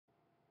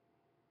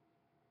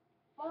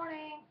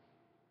Morning.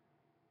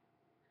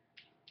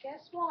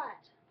 Guess what?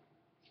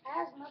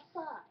 Asthma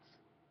sucks.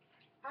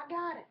 I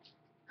got it.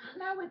 I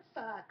know it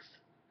sucks.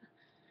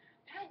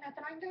 There ain't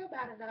nothing I can do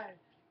about it though.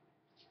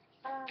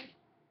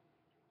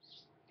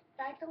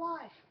 Back to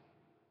life.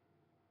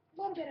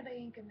 A little bit of an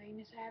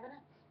inconvenience having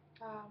it.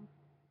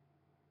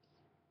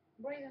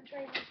 Breathing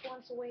treatments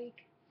once a week.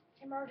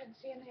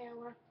 Emergency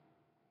inhaler.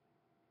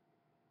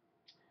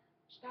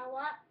 You know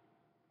what?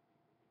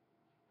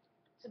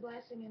 It's a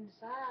blessing in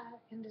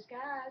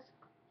disguise.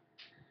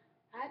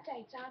 I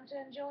take time to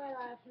enjoy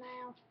life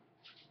now.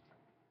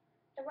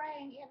 The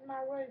rain hitting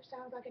my roof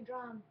sounds like a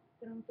drum.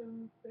 Boom,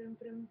 boom, boom,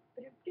 boom,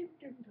 boom, boom, boom,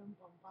 boom, boom,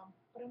 boom,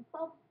 boom,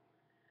 boom.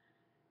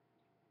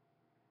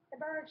 The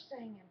birds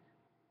singing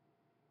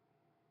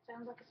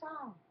sounds like a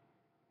song.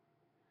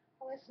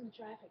 I listen to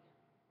traffic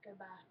go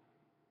by.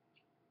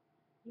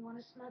 You want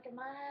to smoke at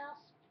my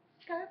house?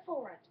 Go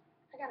for it.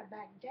 I got a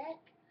back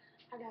deck.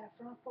 I got a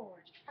front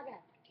porch. I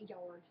got a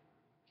yard.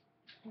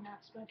 You're not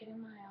smoking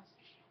in my house.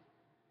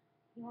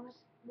 You want to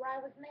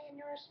ride with me and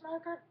you're a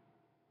smoker?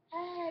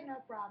 Hey, no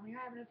problem.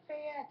 You're having a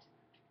fit.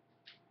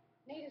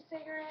 Need a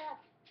cigarette?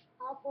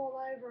 I'll pull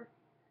over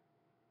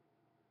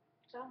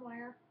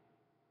somewhere.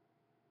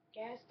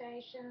 Gas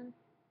station,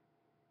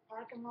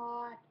 parking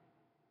lot,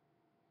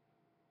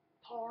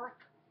 park,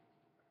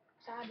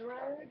 side the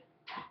road.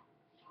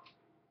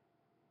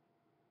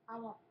 I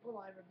won't pull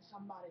over in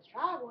somebody's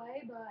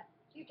driveway, but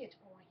you get the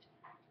point.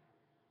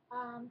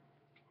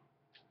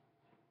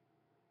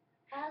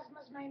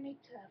 Asthma's made me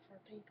tougher,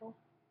 people.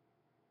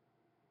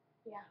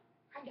 Yeah,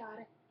 I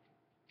got it.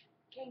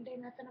 Can't do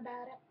nothing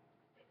about it.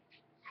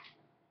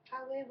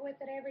 I live with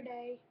it every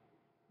day,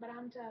 but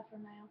I'm tougher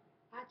now.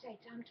 I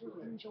take time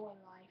to enjoy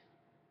life.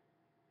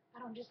 I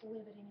don't just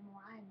live it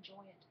anymore, I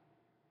enjoy it.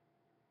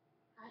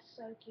 I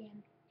soak in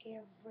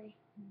every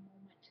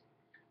moment.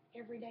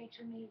 Every day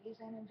to me is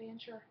an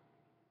adventure.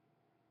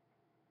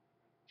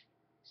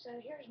 So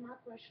here's my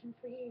question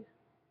for you.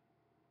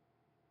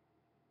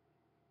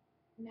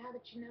 Now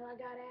that you know I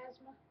got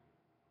asthma,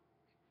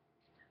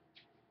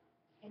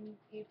 and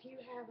if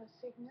you have a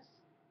sickness,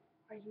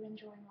 are you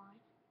enjoying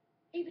life?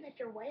 Even if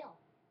you're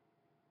well,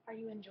 are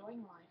you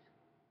enjoying life?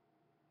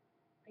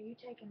 Are you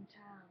taking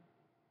time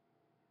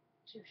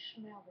to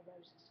smell the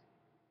roses?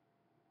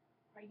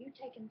 Are you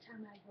taking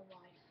time out of your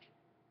life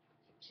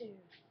to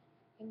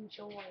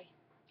enjoy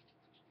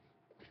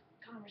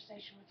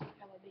conversation with your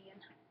fellow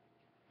being?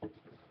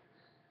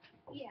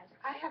 Yes,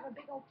 I have a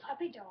big old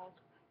puppy dog.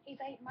 He's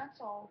 8 months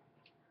old.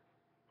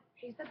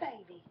 He's the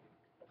baby.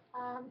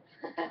 Um,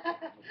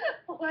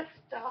 what's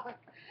dog?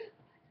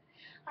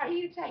 Are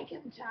you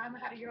taking time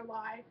out of your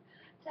life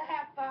to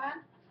have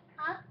fun?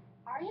 Huh?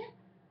 Are you?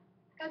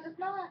 Because if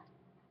not,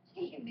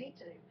 you need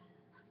to.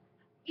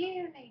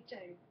 You need to.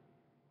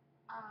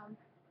 Um,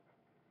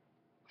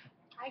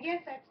 I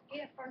guess that's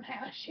it for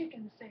now, as you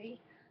can see.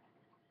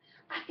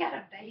 I got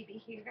a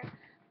baby here.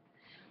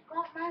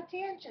 Want my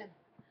attention.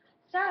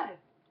 So,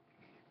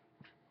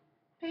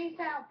 peace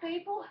out,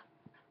 people.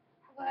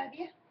 Love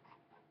you.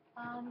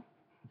 Um,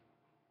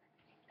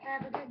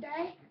 have a good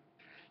day.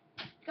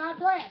 God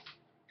bless.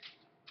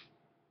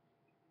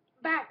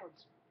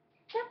 Backwards.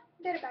 Yep,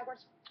 did it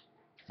backwards.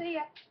 See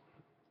ya.